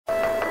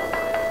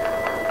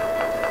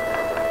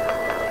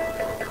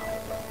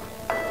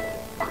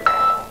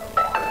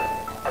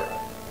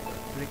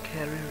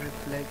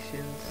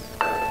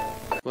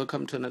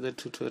Welcome to another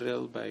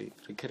tutorial by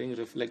Recurring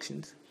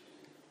Reflections.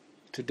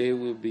 Today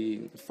we'll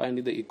be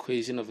finding the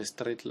equation of a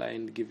straight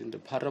line given the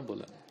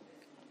parabola.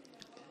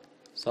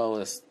 So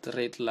our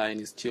straight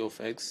line is g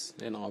of x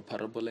and our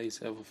parabola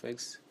is f of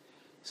x.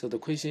 So the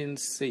question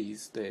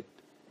says that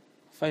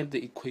find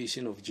the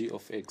equation of g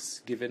of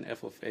x given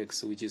f of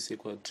x, which is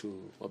equal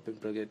to open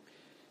bracket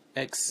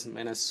x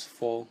minus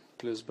 4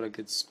 close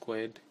bracket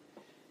squared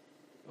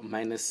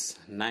minus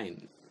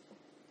 9.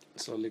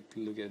 So let's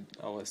look at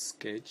our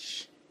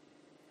sketch.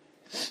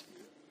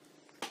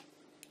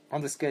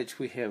 On the sketch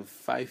we have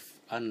 5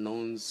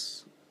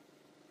 unknowns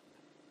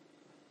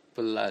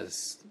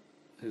plus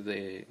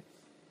the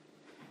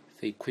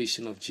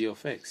equation of g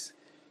of x.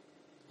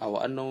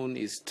 Our unknown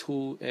is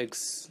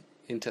 2x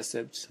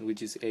intercepts,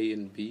 which is a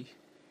and b,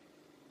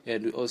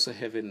 and we also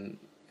have an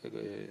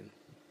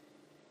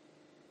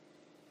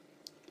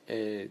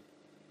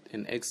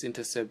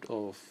x-intercept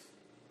of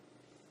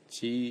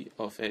g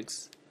of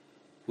x,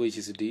 which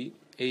is d.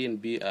 A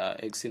and b are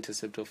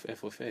x-intercept of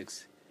f of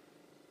x,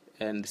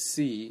 and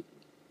c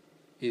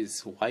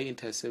is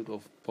y-intercept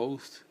of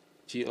both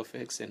g of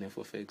x and f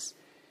of x.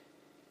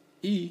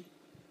 E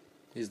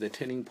is the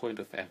turning point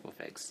of f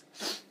of x.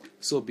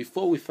 So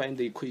before we find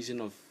the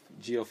equation of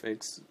g of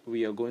x,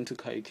 we are going to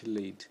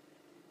calculate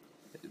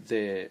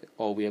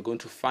we are going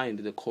to find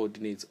the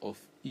coordinates of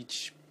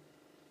each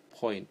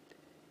point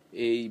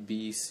a,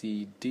 b,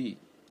 c, d,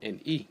 and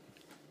e,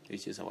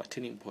 which is our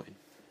turning point.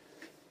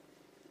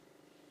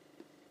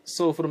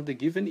 So from the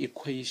given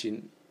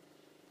equation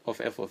of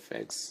f of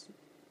x,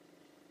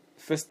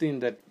 first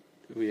thing that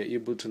we are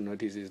able to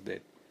notice is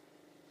that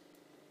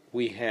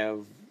we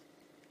have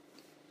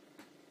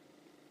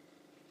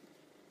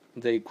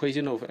the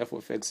equation of f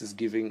of x is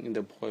given in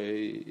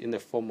the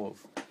form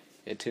of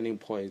a turning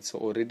point. So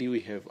already we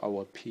have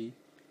our p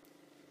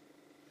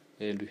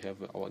and we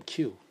have our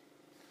q.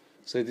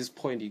 So at this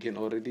point you can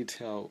already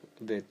tell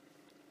that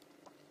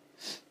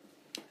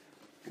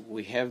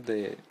we have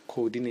the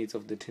coordinates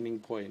of the turning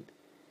point.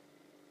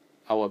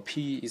 Our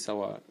p is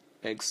our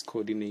x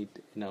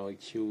coordinate and our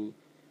q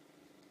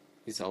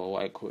is our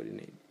y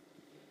coordinate.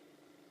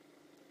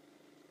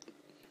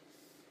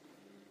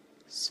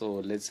 So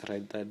let's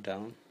write that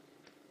down.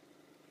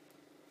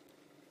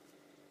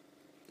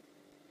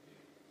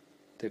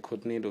 The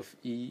coordinate of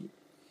E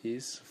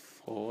is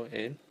 4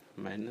 and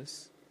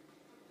minus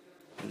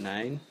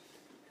 9.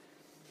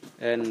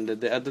 And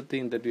the other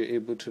thing that we're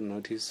able to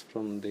notice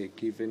from the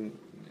given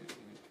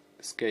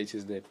sketch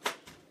is that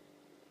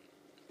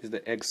is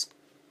the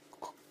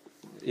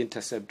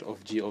x-intercept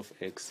of g of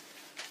x,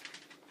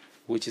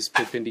 which is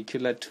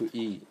perpendicular to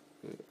E,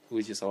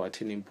 which is our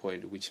turning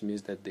point, which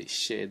means that they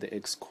share the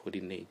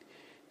x-coordinate.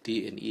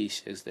 D and E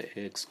shares the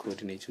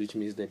x-coordinate, which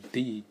means that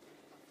D,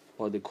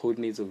 or the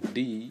coordinates of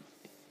D,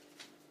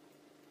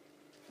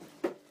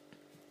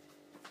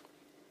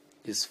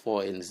 is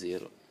 4 and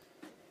 0.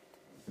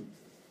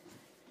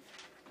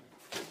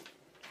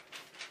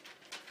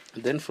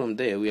 Then from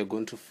there we are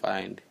going to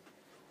find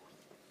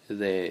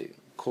the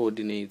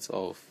coordinates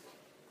of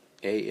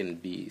A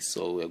and B.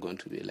 So we are going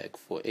to be like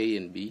for A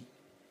and B,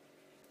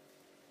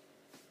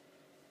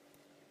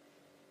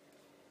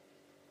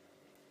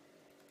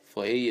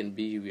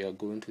 we are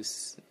going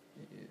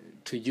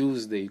to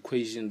use the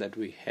equation that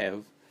we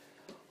have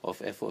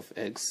of f of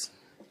x.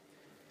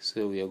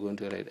 So we are going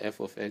to write f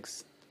of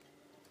x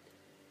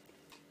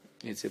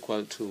is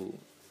equal to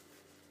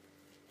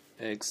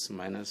x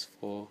minus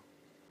 4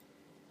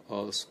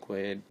 all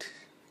squared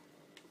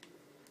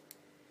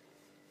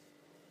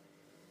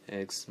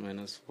x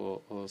minus 4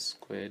 all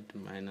squared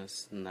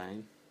minus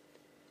 9.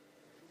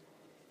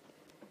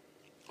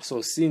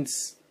 So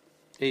since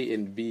A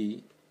and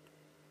B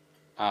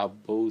are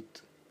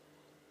both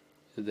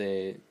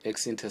the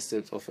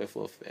x-intercept of f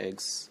of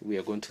x, we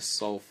are going to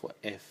solve for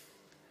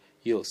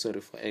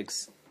for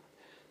x.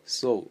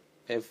 So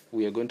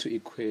we are going to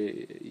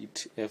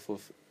equate f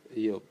of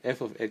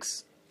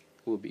x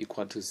will be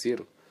equal to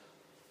 0,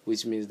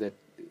 which means that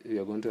we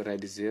are going to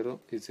write 0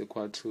 is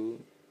equal to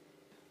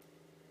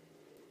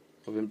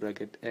open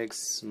bracket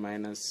x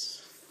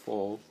minus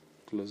 4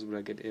 close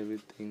bracket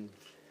everything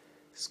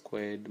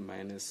squared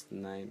minus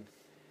 9.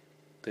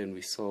 Then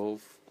we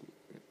solve,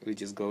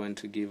 which is going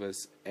to give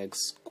us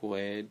x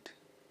squared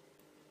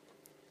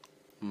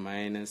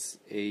minus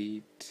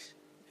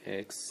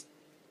 8x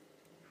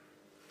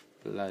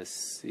plus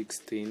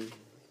 16.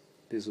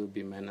 This will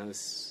be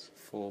minus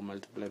 4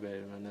 multiplied by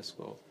minus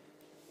 4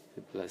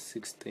 plus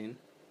 16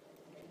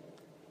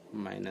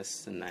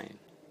 minus 9,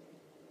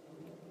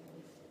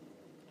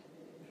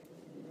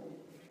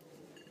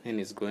 and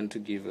it's going to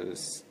give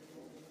us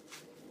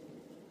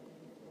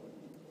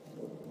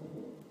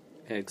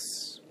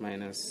x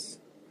minus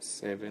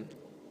 7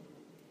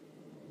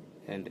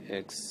 and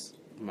x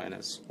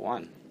minus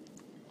 1.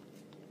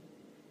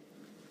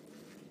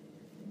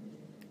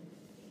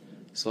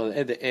 So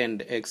at the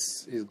end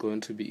x is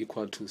going to be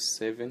equal to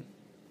 7,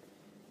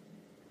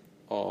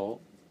 or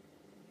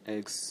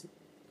x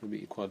will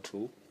be equal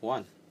to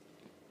 1.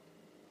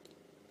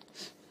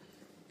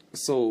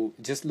 So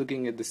just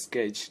looking at the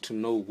sketch to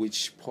know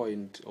which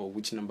point or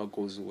which number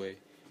goes where,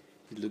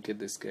 you look at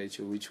the sketch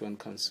or which one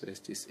comes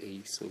first is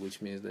A, so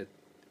which means that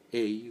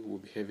A will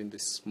be having the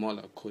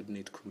smaller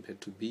coordinate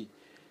compared to B.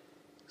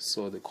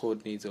 So the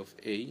coordinates of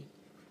A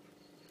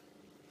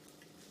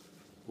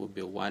will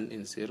be 1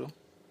 and 0,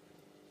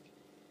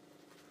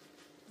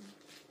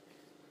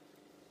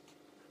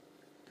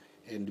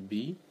 and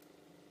B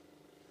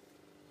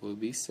will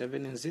be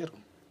 7 and 0.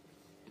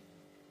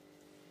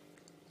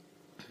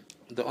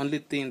 The only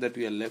thing that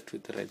we are left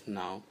with right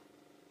now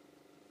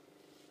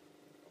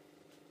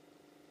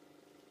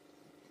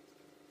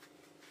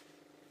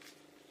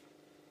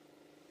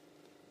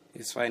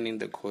is finding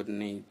the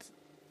coordinate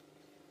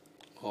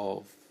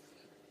of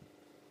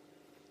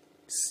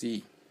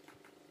C.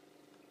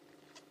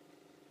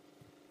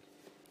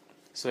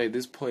 So at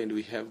this point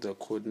we have the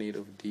coordinate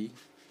of D.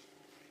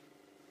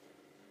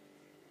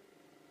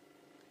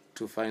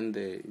 To find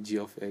the g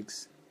of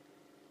x,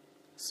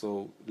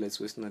 so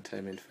let's waste no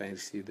time and find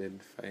C, then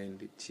find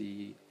the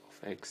g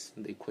of x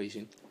in the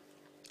equation.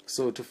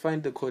 So to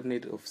find the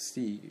coordinate of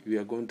C, we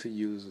are going to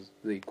use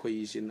the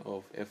equation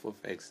of f of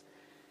x,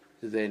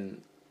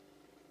 then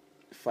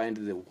find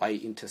the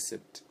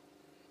y-intercept.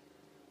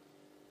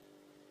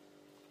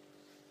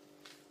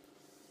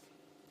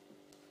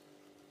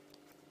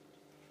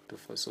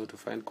 So to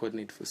find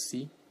coordinate for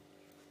C,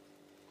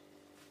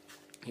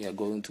 we are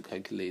going to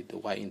calculate the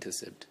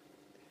y-intercept,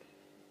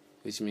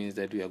 which means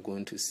that we are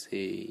going to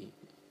say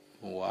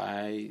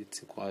y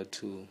is equal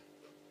to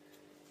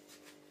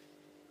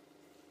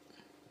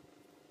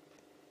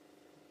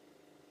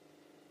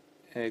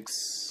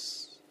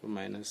x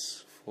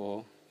minus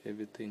 4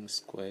 everything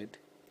squared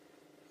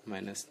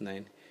minus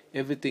 9.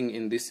 Everything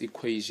in this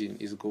equation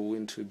is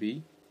going to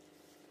be,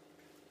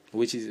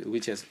 which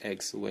has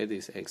x, where there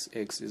is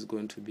x is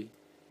going to be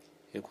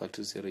equal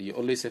to 0. You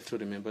always have to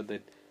remember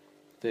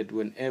that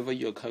whenever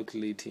you're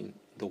calculating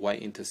the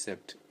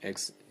y-intercept,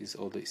 x is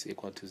always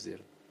equal to 0.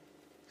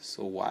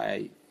 So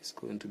y is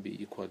going to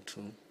be equal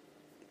to,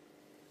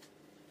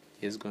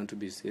 is going to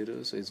be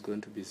 0, so it's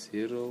going to be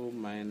 0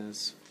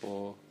 minus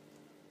 4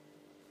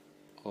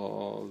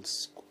 all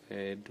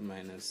squared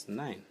minus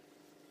 9.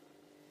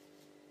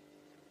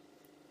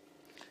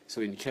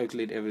 So when you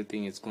calculate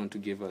everything, it's going to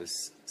give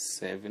us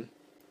 7.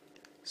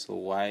 So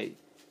y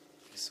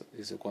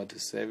is equal to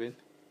 7.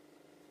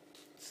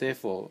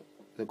 Therefore,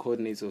 the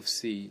coordinates of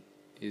C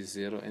is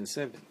 0 and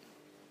 7.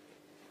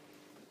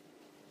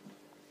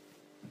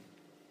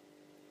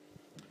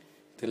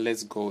 Then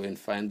let's go and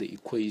find the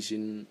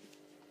equation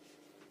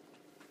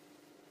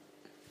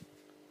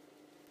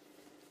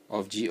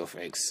of g of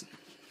x.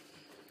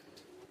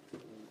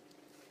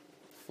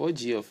 For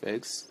g of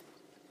x,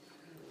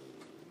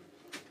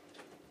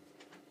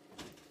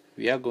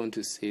 we are going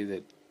to say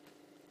that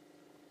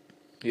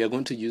we are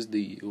going to use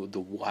the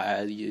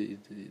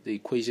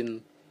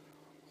equation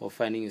of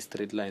finding a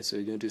straight line. So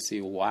we're going to say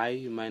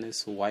y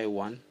minus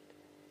y1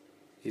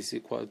 is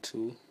equal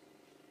to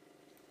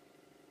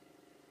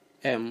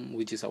m,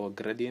 which is our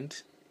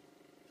gradient,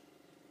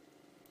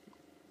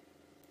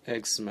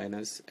 x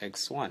minus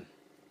x1.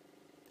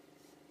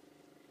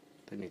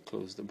 Let me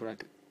close the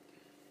bracket.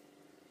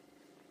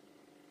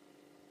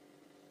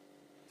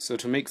 So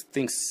to make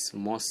things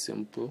more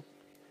simple,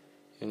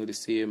 I'm going to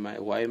say my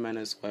y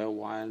minus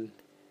y1.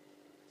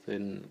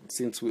 Then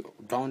since we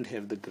don't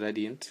have the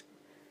gradient,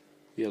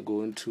 we are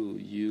going to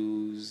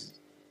use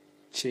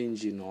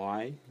change in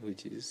y,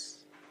 which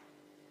is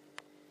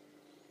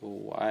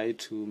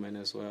y2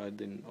 minus y,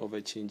 then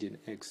over change in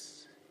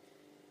x,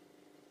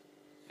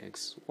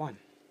 x1.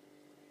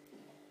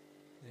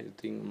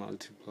 Everything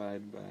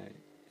multiplied by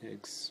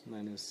x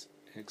minus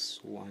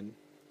x1.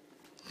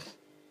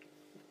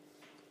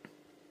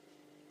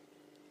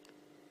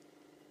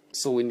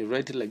 So when you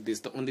write it like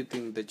this, the only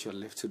thing that you're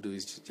left to do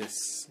is to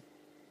just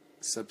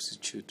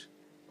substitute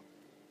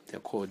their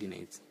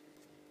coordinates.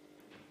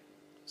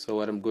 So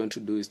what I'm going to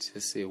do is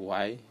just say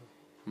y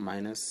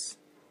minus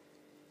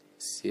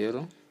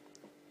 0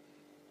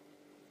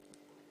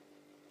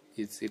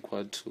 is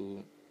equal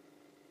to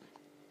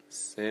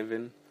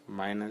 7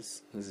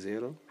 minus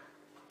 0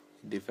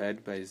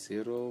 divided by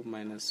 0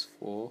 minus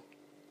 4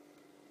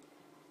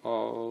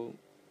 all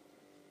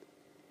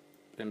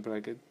in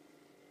bracket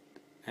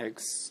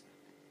x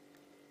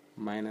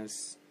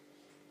minus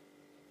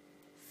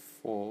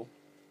 4.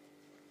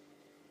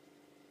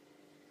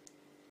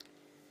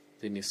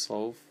 Then you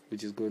solve,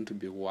 which is going to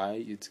be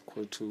y is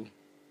equal to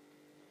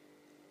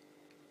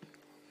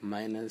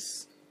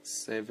minus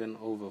 7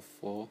 over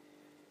 4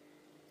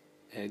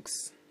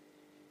 x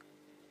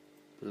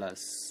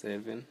plus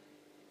 7.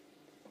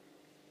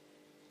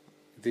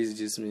 This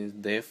just means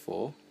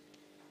therefore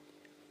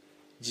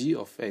g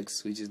of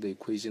x, which is the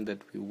equation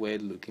that we were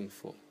looking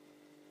for,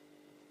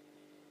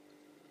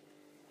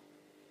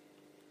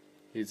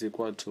 is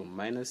equal to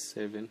minus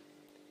 7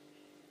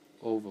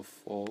 over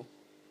 4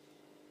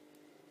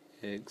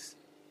 x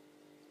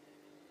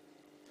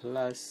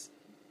plus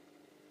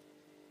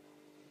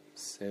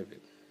 7.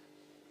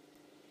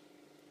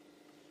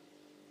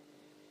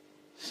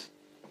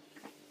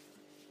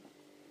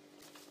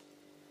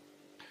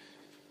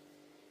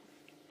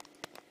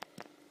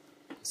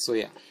 So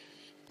yeah,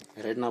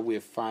 right now we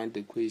have found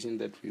the equation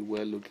that we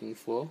were looking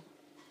for.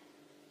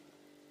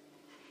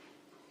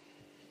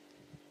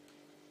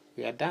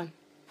 We are done.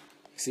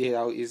 See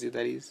how easy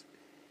that is.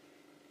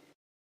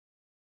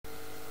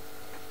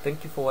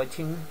 Thank you for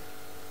watching,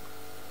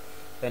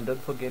 and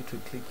don't forget to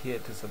click here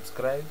to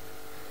subscribe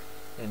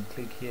and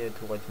click here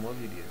to watch more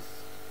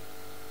videos,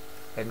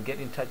 and get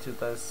in touch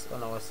with us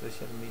on our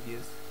social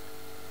medias.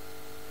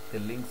 The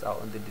links are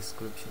on the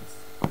descriptions.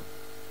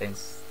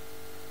 Thanks.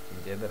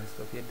 Enjoy the rest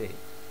of your day.